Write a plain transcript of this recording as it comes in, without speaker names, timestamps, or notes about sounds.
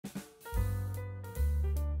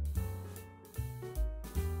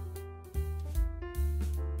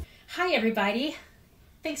Hi everybody,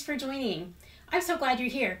 thanks for joining. I'm so glad you're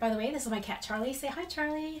here. By the way, this is my cat Charlie. Say hi,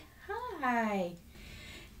 Charlie. Hi.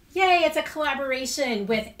 Yay, it's a collaboration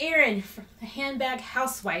with Aaryn from the Handbag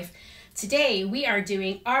Housewife. Today we are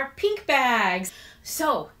doing our pink bags.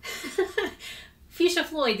 So, Fuchsia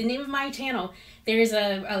Floyd, the name of my channel. There's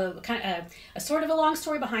a sort of a long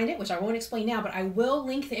story behind it, which I won't explain now, but I will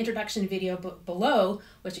link the introduction video below,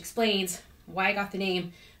 which explains why I got the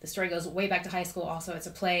name. The story goes way back to high school. Also, it's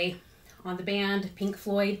a play on the band Pink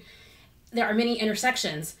Floyd. There are many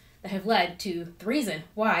intersections that have led to the reason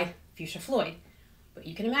why Fuchsia Floyd. But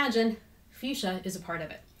you can imagine, fuchsia is a part of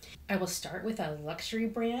it. I will start with a luxury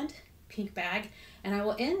brand pink bag, and I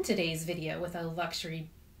will end today's video with a luxury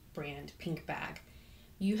brand pink bag.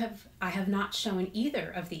 I have not shown either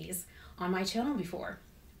of these on my channel before.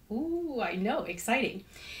 Ooh, I know, exciting.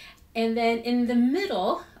 And then in the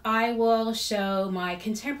middle, I will show my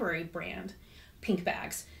contemporary brand pink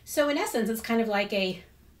bags. So in essence, it's kind of like a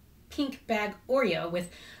pink bag Oreo with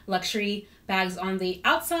luxury bags on the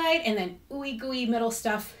outside and then ooey gooey middle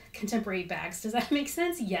stuff, contemporary bags. Does that make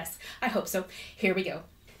sense? Yes, I hope so. Here we go.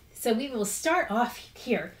 So we will start off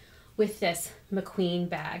here with this McQueen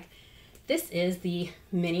bag. This is the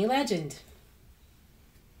Mini Legend.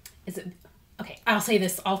 Is it? Okay, I'll say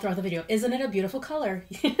this all throughout the video. Isn't it a beautiful color?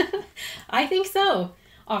 I think so,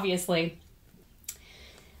 obviously.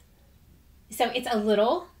 So it's a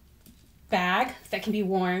little bag that can be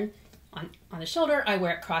worn on the shoulder. I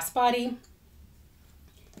wear it crossbody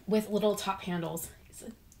with little top handles.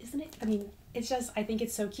 Isn't it? I mean, it's just, I think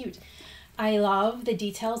it's so cute. I love the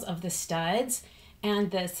details of the studs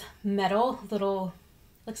and this metal little,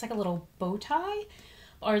 looks like a little bow tie,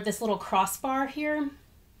 or this little crossbar here.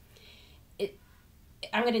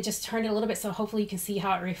 I'm going to just turn it a little bit so hopefully you can see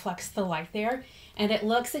how it reflects the light there. And it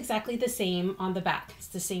looks exactly the same on the back. It's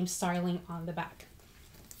the same styling on the back.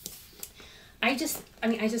 I just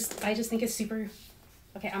think it's super,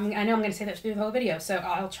 okay, I know I'm going to say that through the whole video, so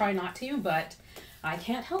I'll try not to, but I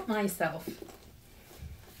can't help myself.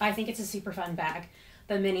 I think it's a super fun bag,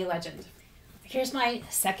 the Mini Legend. Here's my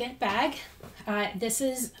second bag. This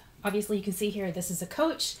is, obviously you can see here, this is a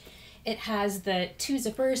Coach. It has the 2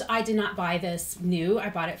 zippers. I did not buy this new. I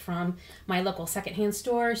bought it from my local secondhand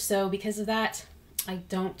store. So because of that, I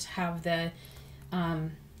don't have the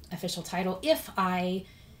official title. If I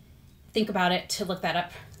think about it to look that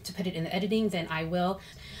up, to put it in the editing, then I will.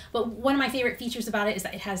 But one of my favorite features about it is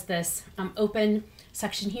that it has this open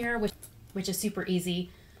section here, which is super easy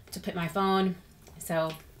to put my phone.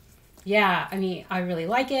 So yeah, I mean, I really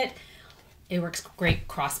like it. It works great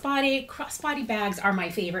crossbody. Crossbody bags are my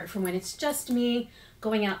favorite for when it's just me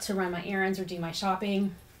going out to run my errands or do my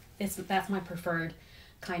shopping. That's my preferred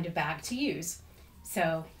kind of bag to use.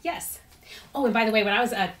 So yes. Oh, and by the way, when I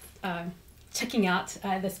was checking out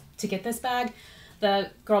to get this bag,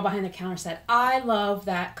 the girl behind the counter said, "I love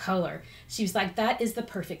that color." She was like, "That is the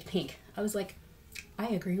perfect pink." I was like, I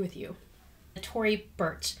agree with you. The Tory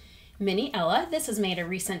Burch Mini Ella. This has made a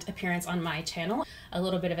recent appearance on my channel, a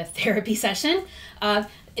little bit of a therapy session. The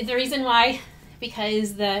reason why,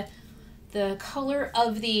 because the color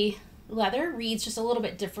of the leather reads just a little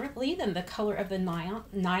bit differently than the color of the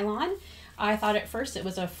nylon. I thought at first it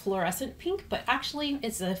was a fluorescent pink, but actually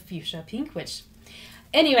it's a fuchsia pink, which,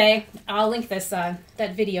 anyway, I'll link this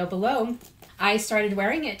that video below. I started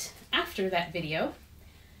wearing it after that video.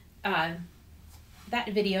 That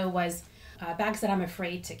video was bags that I'm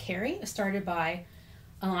afraid to carry, started by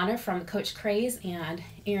Alana from Coach Craze, and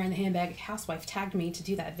Aaryn the Handbag Housewife tagged me to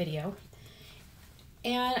do that video.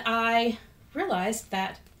 And I realized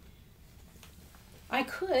that I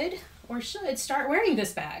could or should start wearing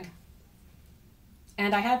this bag.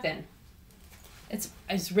 And I have been.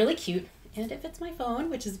 It's really cute, and it fits my phone,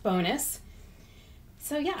 which is bonus.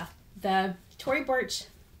 So yeah, the Tory Burch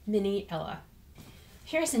Mini Ella.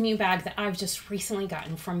 Here's a new bag that I've just recently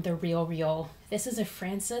gotten from The Real. This is a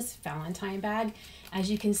Francis Valentine bag.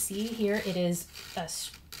 As you can see here, it is a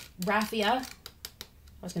raffia.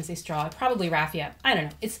 I was going to say straw, probably raffia. I don't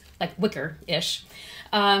know. It's like wicker-ish.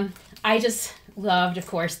 I just loved, of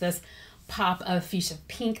course, this pop of fuchsia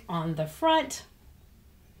pink on the front.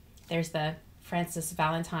 There's the Francis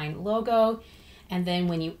Valentine logo. And then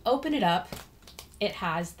when you open it up, it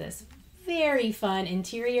has this very fun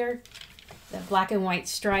interior. The black and white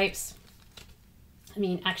stripes. I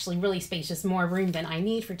mean, actually really spacious, more room than I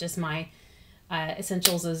need for just my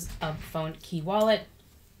essentials as a phone key wallet.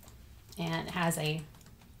 And it has a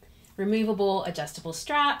removable adjustable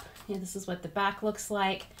strap. And this is what the back looks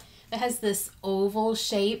like. It has this oval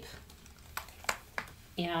shape.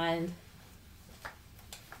 And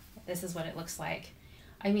this is what it looks like.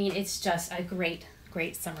 I mean, it's just a great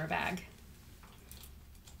great summer bag.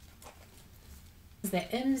 This is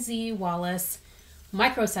the MZ Wallace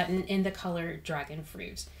Micro Sutton in the color Dragon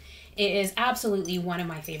Fruit. It is absolutely one of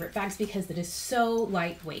my favorite bags because it is so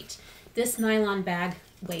lightweight. This nylon bag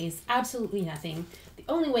weighs absolutely nothing. The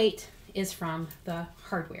only weight is from the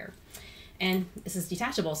hardware. And this is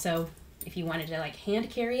detachable, so if you wanted to like hand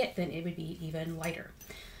carry it, then it would be even lighter.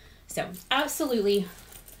 So absolutely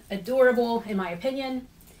adorable in my opinion.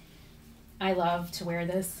 I love to wear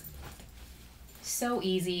this. So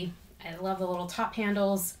easy. I love the little top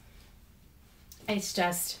handles. It's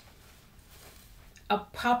just a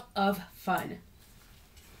pop of fun.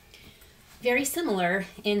 Very similar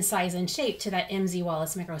in size and shape to that MZ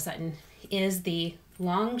Wallace Micro Sutton is the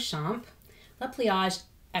Longchamp Le Pliage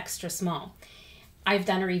Extra Small. I've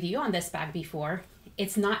done a review on this bag before.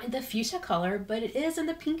 It's not in the fuchsia color, but it is in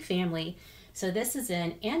the pink family. So this is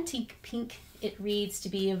in antique pink. It reads to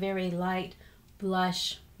be a very light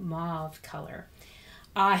blush mauve color.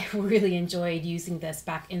 I really enjoyed using this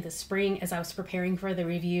back in the spring as I was preparing for the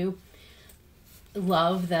review.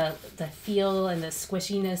 Love the feel and the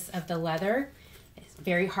squishiness of the leather. It's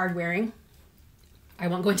very hard wearing. I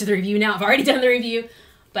won't go into the review now. I've already done the review,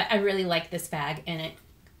 but I really like this bag, and it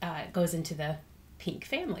goes into the pink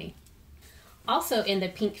family. Also in the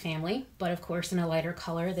pink family, but of course in a lighter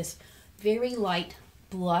color, this very light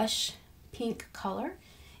blush pink color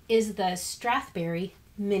is the Strathberry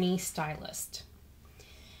Mini Stylist.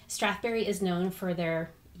 Strathberry is known for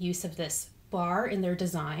their use of this bar in their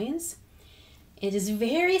designs. It is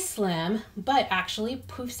very slim, but actually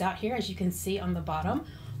poofs out here, as you can see on the bottom,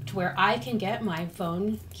 to where I can get my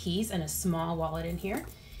phone, keys, and a small wallet in here.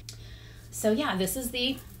 So yeah, this is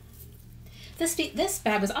this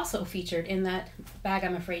bag was also featured in that Bags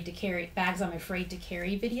I'm Afraid to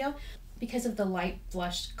Carry video because of the light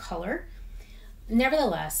blush color.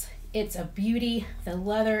 Nevertheless, it's a beauty. The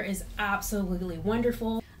leather is absolutely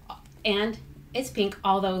wonderful, and it's pink,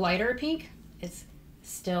 although lighter pink. It's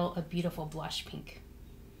still a beautiful blush pink.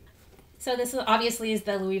 So this obviously is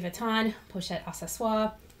the Louis Vuitton Pochette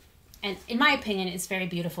Accessoires, and in my opinion, it's very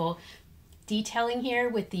beautiful. Detailing here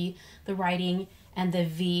with the writing and the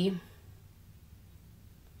V.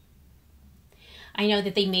 I know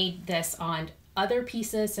that they made this on other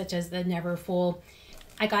pieces, such as the Never Full.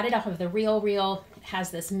 I got it off of the Real. It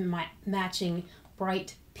has this matching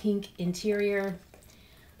bright pink interior.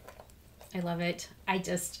 I love it. I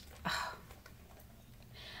just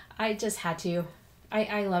had to.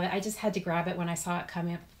 I love it. I just had to grab it when I saw it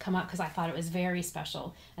come up because I thought it was very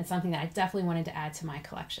special and something that I definitely wanted to add to my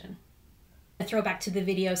collection. A throwback to the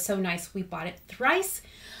video, so nice. We bought it thrice.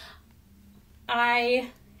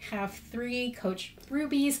 I have 3 Coach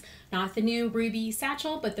rubies, not the new ruby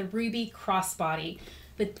satchel, but the ruby crossbody.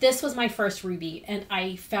 But this was my first ruby, and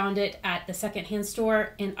I found it at the secondhand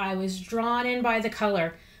store, and I was drawn in by the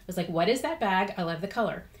color. I was like, what is that bag? I love the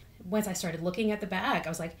color. Once I started looking at the bag, I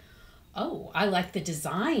was like, oh, I like the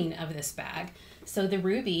design of this bag. So the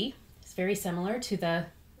ruby is very similar to the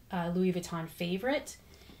Louis Vuitton favorite,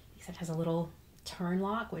 except it has a little turn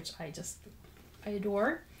lock, which I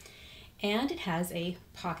adore. And it has a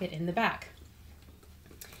pocket in the back.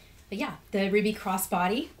 But yeah, the ruby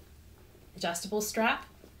crossbody, adjustable strap,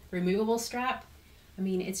 removable strap. I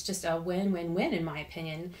mean, it's just a win-win-win in my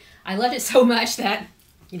opinion. I love it so much that,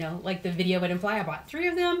 you know, like the video would imply, I bought 3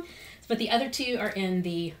 of them, but the other 2 are in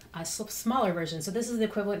the smaller version. So this is the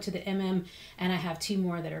equivalent to the MM, and I have 2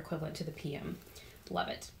 more that are equivalent to the PM. Love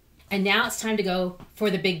it. And now it's time to go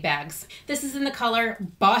for the big bags. This is in the color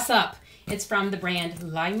Boss Up. It's from the brand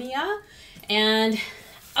LYMIA, and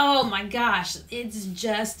oh my gosh, it's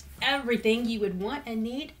just everything you would want and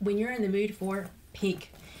need when you're in the mood for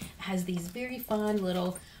pink. It has these very fun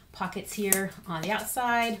little pockets here on the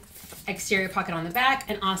outside, exterior pocket on the back,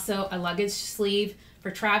 and also a luggage sleeve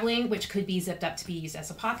for traveling, which could be zipped up to be used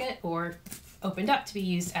as a pocket or opened up to be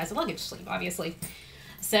used as a luggage sleeve, obviously.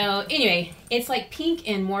 So anyway, it's like pink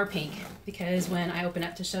and more pink, because when I open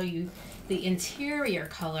up to show you the interior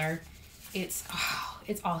color, it's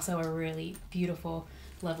also a really beautiful,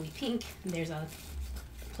 lovely pink. There's a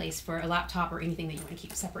place for a laptop or anything that you want to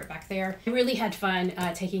keep separate back there. I really had fun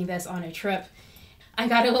taking this on a trip. I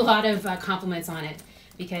got a lot of compliments on it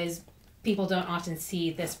because people don't often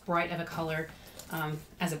see this bright of a color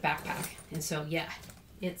as a backpack. And so yeah,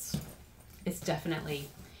 it's definitely,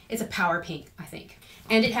 it's a power pink, I think.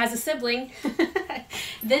 And it has a sibling.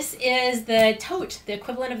 This is the Tote, the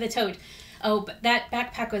equivalent of the Tote. Oh, but that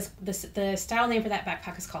backpack was, the style name for that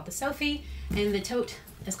backpack is called the Sophie, and the Tote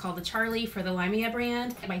is called the Charlie for the LYMIA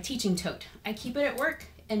brand. My teaching tote. I keep it at work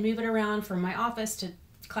and move it around from my office to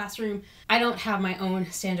classroom. I don't have my own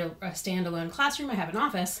standalone classroom. I have an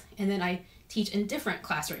office, and then I teach in different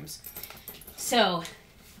classrooms. So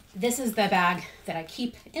this is the bag that I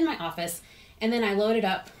keep in my office, and then I load it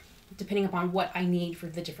up depending upon what I need for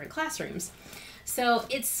the different classrooms. So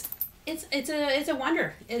it's a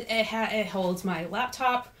wonder. It holds my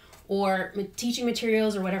laptop or teaching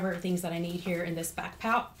materials or whatever things that I need here in this back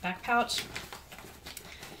pouch,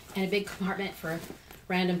 and a big compartment for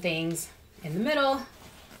random things in the middle,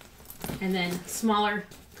 and then smaller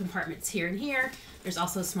compartments here and here. There's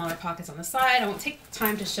also smaller pockets on the side. I won't take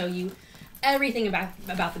time to show you everything about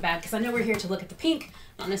the bag because I know we're here to look at the pink,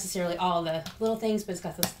 not necessarily all the little things, but it's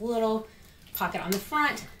got this little pocket on the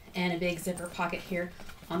front and a big zipper pocket here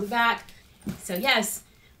on the back. So yes,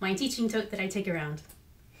 my teaching tote that I take around.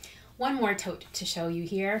 One more tote to show you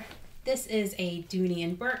here. This is a Dooney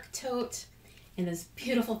and Burke tote in this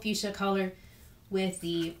beautiful fuchsia color with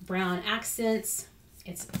the brown accents.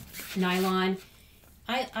 It's nylon.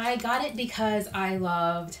 I got it because I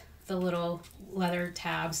loved the little leather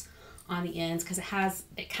tabs on the ends because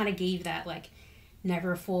it kind of gave that like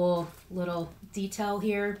never full little detail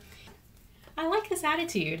here. I like this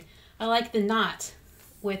attitude. I like the knot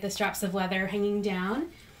with the straps of leather hanging down,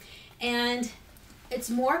 and it's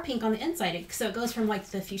more pink on the inside, so it goes from like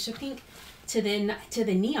the fuchsia pink to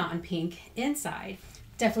the neon pink inside.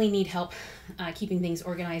 Definitely need help keeping things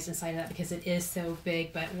organized inside of that because it is so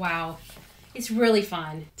big, but wow, it's really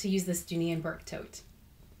fun to use this Dooney and Burke tote.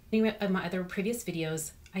 In my other previous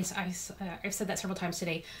videos, I've said that several times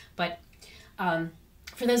today, but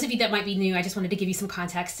for those of you that might be new, I just wanted to give you some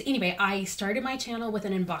context. Anyway, I started my channel with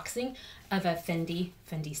an unboxing of a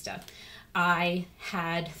Fendista. I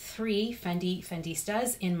had 3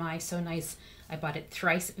 Fendistas in my So Nice I Bought It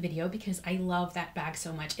Thrice video because I love that bag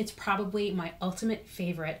so much. It's probably my ultimate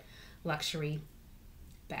favorite luxury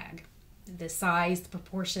bag. The size, the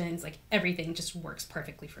proportions, like everything just works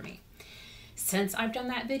perfectly for me. Since I've done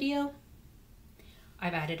that video,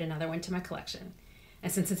 I've added another one to my collection.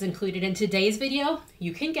 And since it's included in today's video,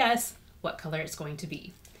 you can guess what color it's going to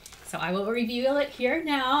be. So I will reveal it here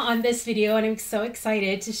now on this video, and I'm so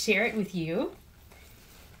excited to share it with you.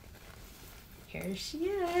 Here she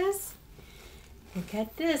is. Look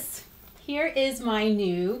at this. Here is my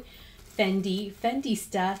new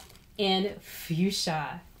Fendista in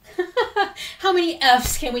fuchsia. How many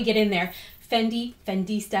F's can we get in there?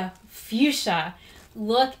 Fendista fuchsia.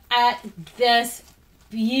 Look at this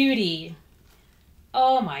beauty.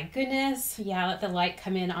 Oh my goodness. Yeah, let the light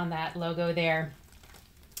come in on that logo there.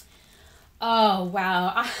 Oh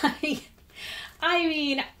wow. I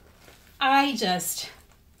mean, I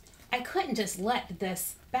couldn't just let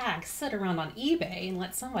this bag sit around on eBay and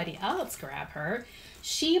let somebody else grab her.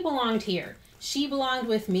 She belonged here. She belonged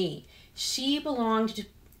with me. She belonged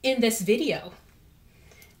in this video,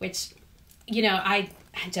 which, you know, I'm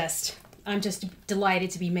just delighted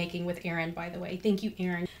to be making with Aaryn, by the way. Thank you,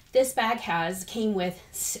 Aaryn. This bag came with,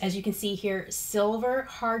 as you can see here, silver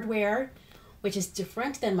hardware, which is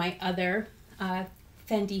different than my other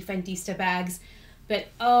Fendista bags. But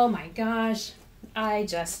oh my gosh,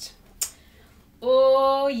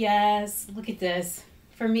 oh yes, look at this.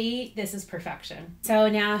 For me, this is perfection. So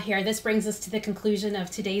now here, this brings us to the conclusion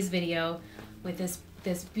of today's video with this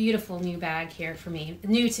beautiful new bag here for me.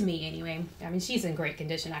 New to me anyway. I mean, she's in great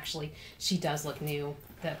condition actually. She does look new.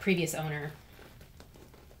 The previous owner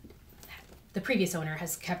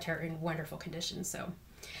has kept her in wonderful condition. So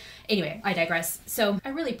anyway, I digress. So I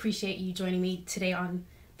really appreciate you joining me today on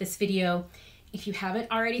this video. If you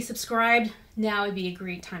haven't already subscribed, now would be a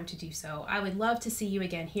great time to do so. I would love to see you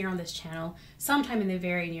again here on this channel sometime in the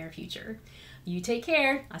very near future. You take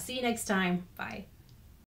care. I'll see you next time. Bye.